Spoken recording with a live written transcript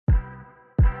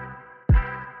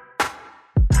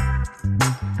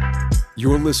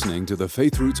You're listening to the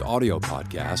Faith Roots audio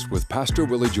podcast with Pastor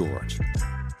Willie George.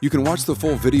 You can watch the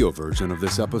full video version of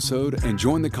this episode and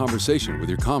join the conversation with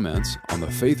your comments on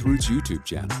the Faith Roots YouTube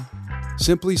channel.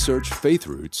 Simply search Faith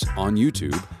Roots on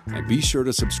YouTube and be sure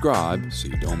to subscribe so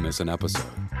you don't miss an episode.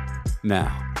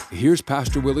 Now, here's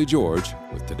Pastor Willie George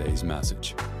with today's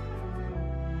message.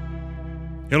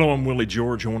 Hello, I'm Willie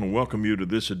George. I want to welcome you to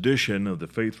this edition of the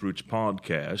Faith Roots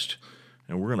podcast.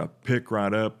 And we're going to pick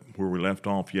right up where we left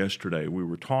off yesterday. We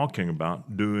were talking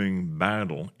about doing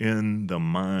battle in the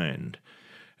mind.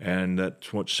 And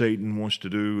that's what Satan wants to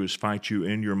do, is fight you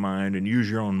in your mind and use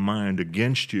your own mind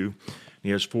against you.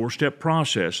 He has a 4-step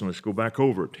process, and let's go back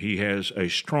over it. He has a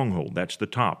stronghold. That's the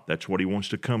top. That's what he wants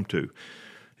to come to.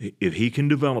 If he can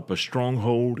develop a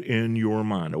stronghold in your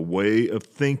mind, a way of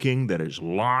thinking that is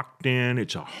locked in,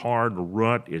 it's a hard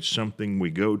rut, it's something we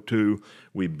go to,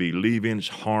 we believe in, it's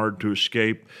hard to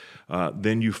escape,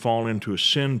 then you fall into a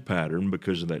sin pattern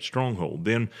because of that stronghold.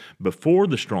 Then before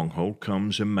the stronghold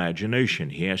comes imagination.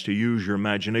 He has to use your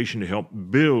imagination to help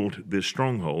build this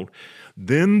stronghold.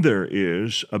 Then there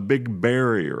is a big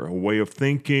barrier, a way of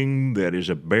thinking that is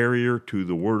a barrier to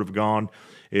the Word of God.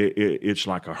 It's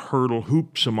like a hurdle.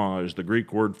 Hupsama is the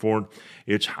Greek word for it.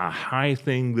 It's a high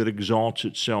thing that exalts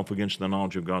itself against the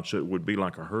knowledge of God, so it would be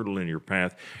like a hurdle in your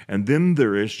path. And then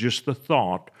there is just the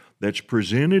thought that's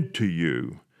presented to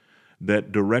you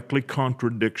that directly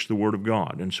contradicts the Word of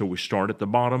God. And so we start at the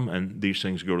bottom, and these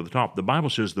things go to the top. The Bible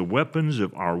says the weapons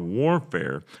of our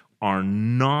warfare are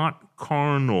not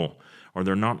carnal, or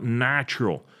they're not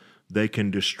natural. They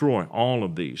can destroy all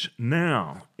of these.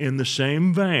 Now, in the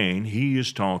same vein, he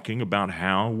is talking about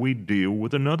how we deal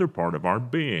with another part of our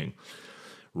being.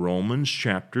 Romans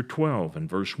chapter 12 and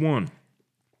verse 1.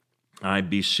 I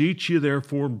beseech you,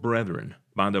 therefore, brethren,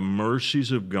 by the mercies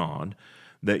of God,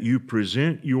 that you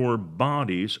present your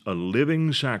bodies a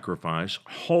living sacrifice,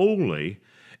 holy,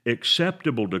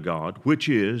 acceptable to God, which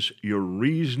is your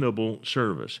reasonable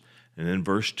service. And then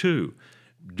verse 2.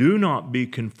 Do not be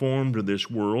conformed to this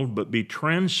world, but be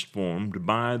transformed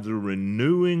by the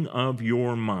renewing of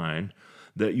your mind,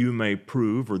 that you may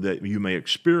prove, or that you may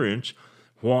experience,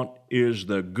 what is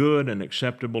the good and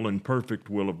acceptable and perfect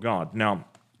will of God. Now,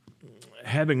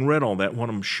 having read all that, what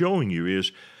I'm showing you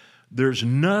is there's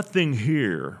nothing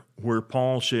here where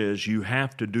Paul says you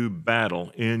have to do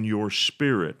battle in your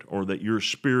spirit, or that your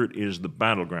spirit is the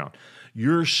battleground.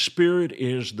 Your spirit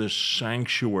is the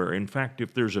sanctuary. In fact,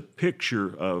 if there's a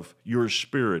picture of your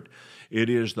spirit, it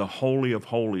is the Holy of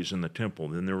Holies in the temple.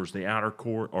 Then there was the outer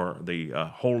court, or the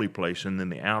holy place, and then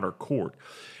the outer court.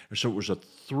 And so it was a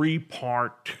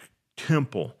 3-part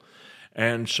temple.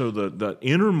 And so the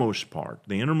innermost part,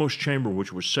 the innermost chamber,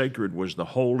 which was sacred, was the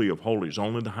Holy of Holies.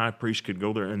 Only the high priest could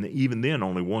go there, and even then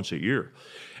only once a year.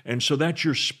 And so that's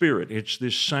your spirit. It's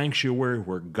this sanctuary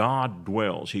where God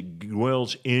dwells. He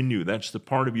dwells in you. That's the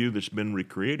part of you that's been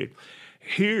recreated.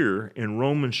 Here in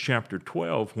Romans chapter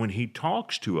 12, when he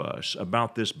talks to us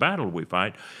about this battle we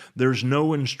fight, there's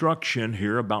no instruction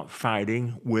here about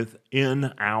fighting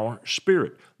within our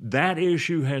spirit. That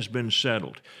issue has been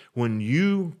settled. When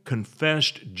you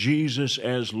confessed Jesus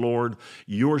as Lord,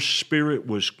 your spirit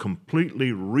was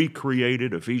completely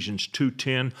recreated. Ephesians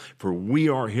 2:10, for we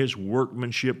are his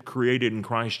workmanship created in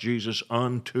Christ Jesus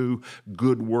unto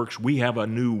good works. We have a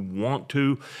new want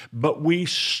to, but we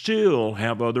still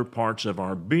have other parts of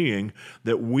our being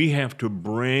that we have to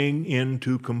bring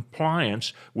into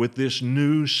compliance with this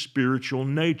new spiritual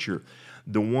nature.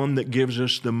 The one that gives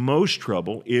us the most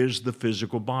trouble is the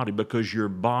physical body, because your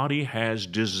body has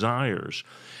desires.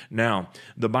 Now,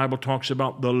 the Bible talks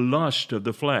about the lust of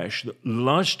the flesh.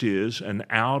 Lust is an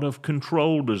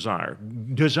out-of-control desire.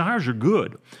 Desires are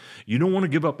good. You don't want to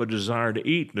give up a desire to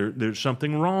eat. There's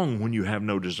something wrong when you have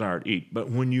no desire to eat.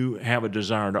 But when you have a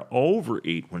desire to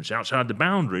overeat, when it's outside the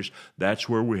boundaries, that's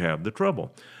where we have the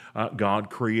trouble. God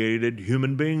created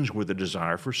human beings with a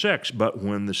desire for sex, but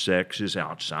when the sex is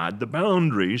outside the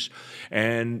boundaries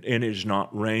and is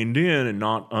not reined in and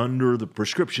not under the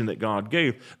prescription that God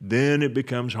gave, then it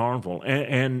becomes harmful.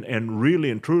 And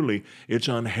really and truly, it's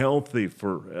unhealthy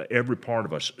for every part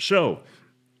of us. So,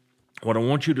 what I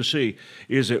want you to see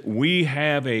is that we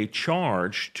have a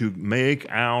charge to make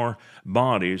our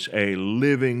bodies a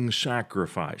living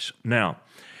sacrifice. Now,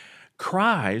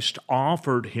 Christ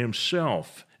offered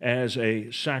himself as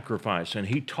a sacrifice. And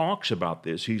he talks about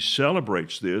this. He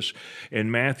celebrates this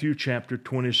in Matthew chapter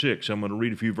 26. I'm going to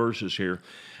read a few verses here.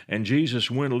 And Jesus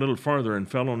went a little further and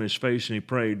fell on his face, and he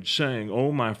prayed, saying,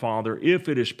 O my Father, if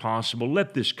it is possible,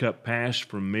 let this cup pass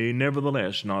from me.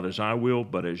 Nevertheless, not as I will,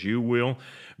 but as you will.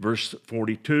 Verse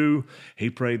 42, he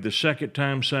prayed the second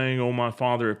time, saying, O my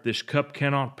Father, if this cup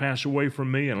cannot pass away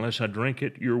from me unless I drink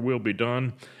it, your will be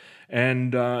done.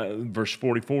 And verse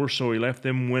 44, so he left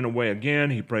them, went away again.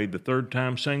 He prayed the third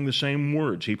time, saying the same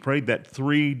words. He prayed that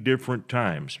 3 different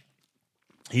times.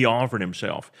 He offered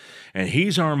himself, and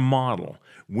he's our model.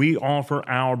 We offer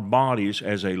our bodies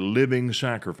as a living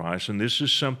sacrifice, and this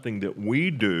is something that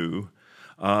we do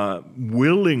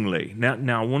willingly.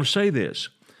 Now, I want to say this.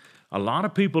 A lot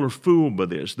of people are fooled by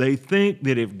this. They think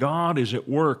that if God is at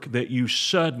work, that you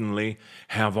suddenly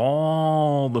have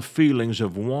all the feelings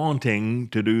of wanting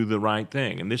to do the right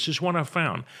thing. And this is what I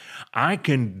found. I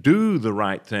can do the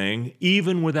right thing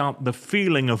even without the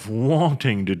feeling of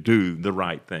wanting to do the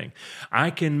right thing. I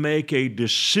can make a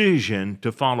decision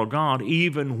to follow God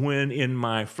even when in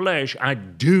my flesh I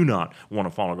do not want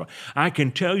to follow God. I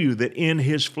can tell you that in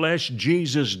his flesh,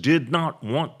 Jesus did not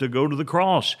want to go to the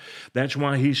cross. That's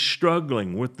why he's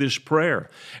struggling with this prayer,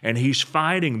 and he's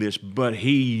fighting this, but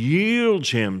he yields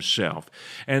himself.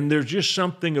 And there's just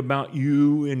something about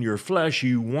you in your flesh.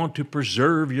 You want to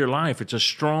preserve your life. It's a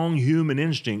strong human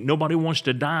instinct. Nobody wants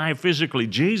to die physically.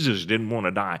 Jesus didn't want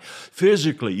to die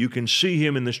physically. You can see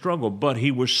him in the struggle, but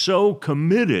he was so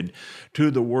committed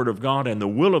to the Word of God and the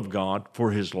will of God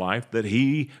for his life that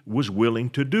he was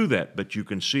willing to do that. But you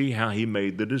can see how he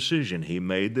made the decision. He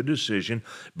made the decision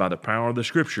by the power of the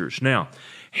Scriptures. Now,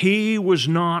 he was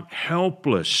not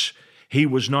helpless. He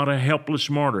was not a helpless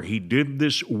martyr. He did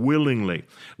this willingly.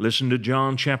 Listen to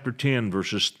John chapter 10,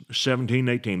 verses 17,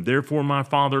 18. Therefore my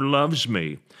Father loves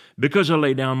me, because I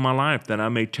lay down my life that I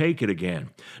may take it again.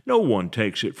 No one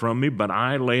takes it from me, but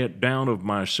I lay it down of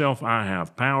myself. I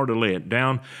have power to lay it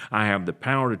down. I have the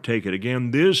power to take it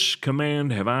again. This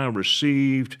command have I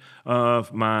received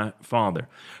of my Father.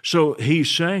 So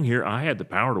he's saying here, I had the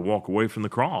power to walk away from the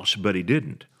cross, but he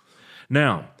didn't.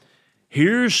 Now,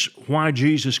 here's why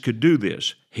Jesus could do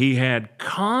this. He had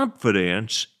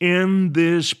confidence in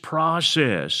this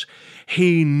process.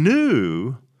 He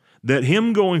knew that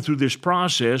him going through this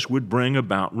process would bring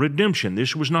about redemption.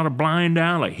 This was not a blind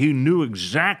alley. He knew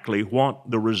exactly what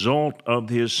the result of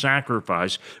his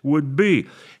sacrifice would be.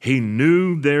 He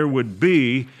knew there would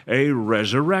be a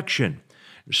resurrection.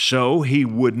 So he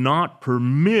would not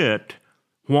permit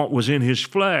what was in his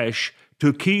flesh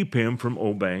to keep him from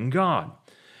obeying God.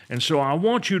 And so I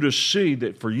want you to see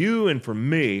that for you and for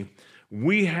me,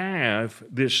 we have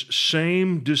this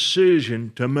same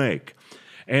decision to make.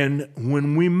 And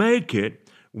when we make it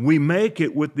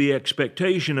with the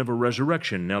expectation of a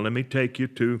resurrection. Now, let me take you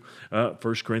to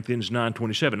 1 Corinthians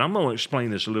 9:27. I'm going to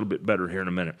explain this a little bit better here in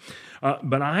a minute.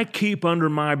 But I keep under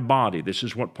my body, this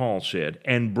is what Paul said,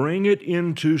 and bring it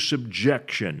into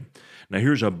subjection. Now,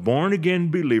 here's a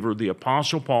born-again believer, the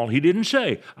Apostle Paul. He didn't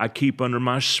say, I keep under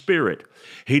my spirit.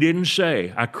 He didn't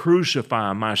say, I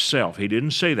crucify myself. He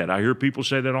didn't say that. I hear people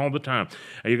say that all the time.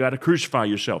 You got to crucify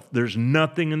yourself. There's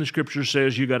nothing in the Scripture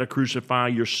says you got to crucify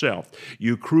yourself.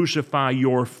 You crucify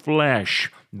your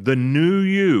flesh. The new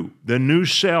you, the new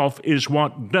self is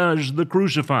what does the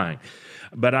crucifying.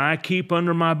 But I keep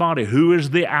under my body. Who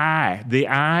is the I? The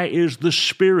I is the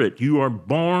Spirit. You are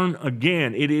born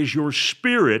again. It is your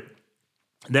spirit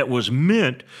that was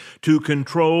meant to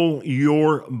control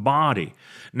your body.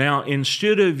 Now,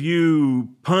 instead of you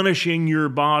punishing your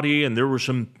body, and there were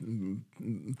some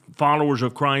followers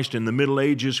of Christ in the Middle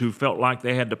Ages who felt like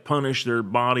they had to punish their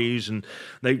bodies, and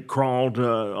they crawled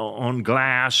on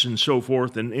glass and so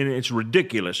forth, and it's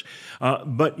ridiculous.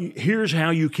 But here's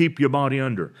how you keep your body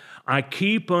under. I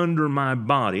keep under my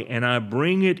body, and I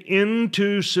bring it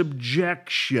into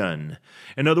subjection.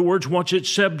 In other words, what's it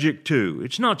subject to?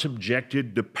 It's not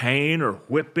subjected to pain or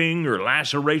whipping or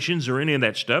lacerations or any of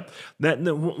that stuff.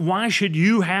 Why should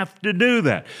you have to do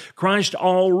that? Christ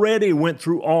already went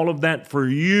through all of that for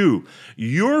you.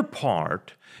 Your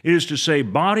part is to say,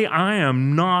 body, I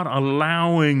am not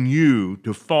allowing you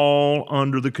to fall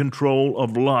under the control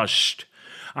of lust.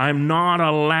 I'm not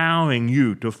allowing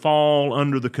you to fall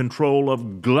under the control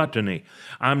of gluttony.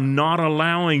 I'm not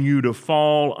allowing you to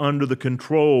fall under the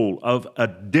control of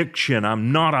addiction.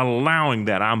 I'm not allowing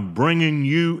that. I'm bringing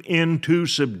you into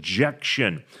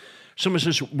subjection. Somebody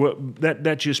says, well,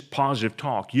 that's just positive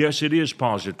talk. Yes, it is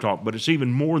positive talk, but it's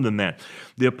even more than that.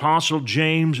 The Apostle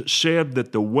James said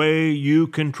that the way you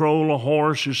control a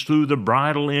horse is through the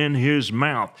bridle in his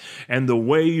mouth, and the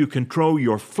way you control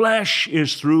your flesh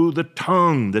is through the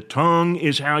tongue. The tongue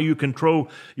is how you control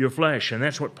your flesh, and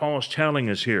that's what Paul's telling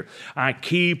us here. I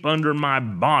keep under my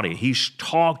body. He's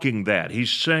talking that.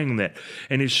 He's saying that.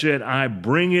 And he said, I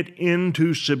bring it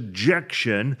into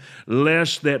subjection,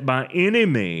 lest that by any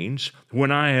means,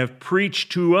 when I have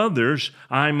preached to others,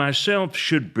 I myself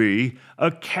should be a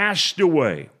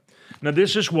castaway. Now,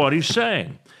 this is what he's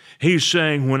saying. He's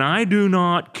saying, when I do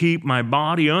not keep my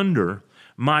body under,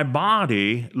 my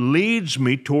body leads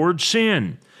me toward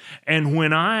sin. And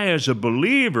when I, as a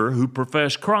believer who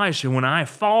profess Christ, and when I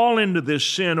fall into this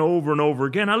sin over and over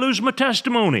again, I lose my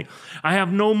testimony. I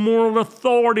have no moral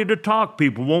authority to talk.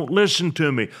 People won't listen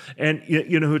to me. And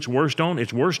you know who it's worst on?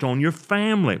 It's worst on your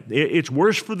family. It's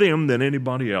worse for them than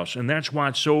anybody else. And that's why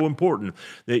it's so important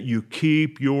that you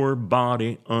keep your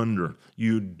body under.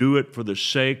 You do it for the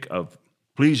sake of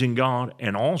pleasing God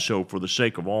and also for the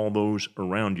sake of all those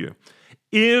around you.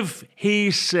 If he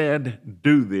said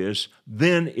do this,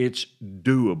 then it's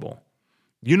doable.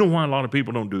 You know why a lot of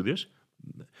people don't do this?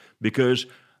 Because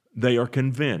they are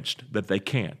convinced that they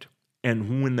can't.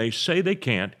 And when they say they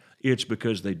can't, it's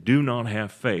because they do not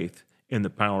have faith in the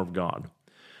power of God.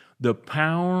 The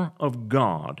power of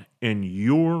God in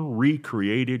your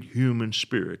recreated human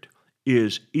spirit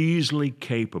is easily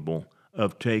capable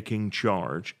of taking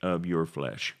charge of your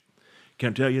flesh.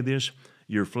 Can I tell you this?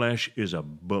 Your flesh is a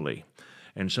bully.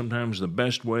 And sometimes the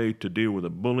best way to deal with a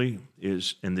bully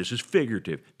is, and this is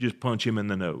figurative, just punch him in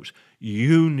the nose.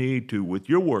 You need to, with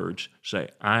your words, say,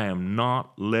 I am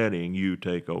not letting you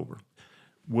take over.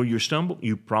 Will you stumble?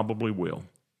 You probably will,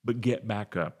 but get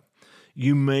back up.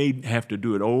 You may have to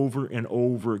do it over and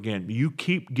over again. You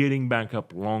keep getting back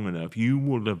up long enough, you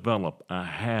will develop a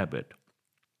habit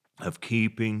of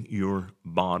keeping your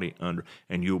body under,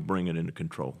 and you'll bring it into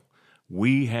control.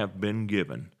 We have been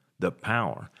given the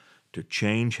power to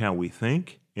change how we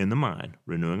think in the mind,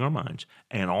 renewing our minds,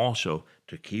 and also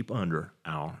to keep under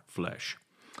our flesh.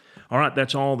 All right,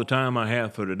 that's all the time I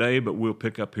have for today, but we'll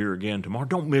pick up here again tomorrow.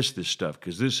 Don't miss this stuff,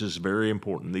 because this is very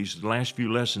important. These last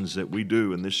few lessons that we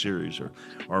do in this series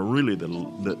are really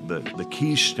the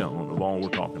keystone of all we're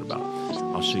talking about.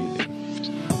 I'll see you then.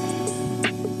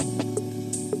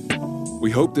 We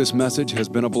hope this message has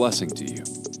been a blessing to you.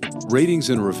 Ratings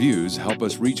and reviews help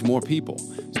us reach more people,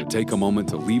 so take a moment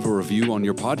to leave a review on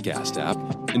your podcast app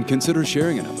and consider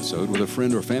sharing an episode with a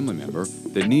friend or family member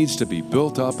that needs to be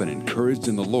built up and encouraged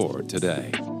in the Lord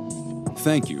today.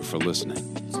 Thank you for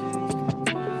listening.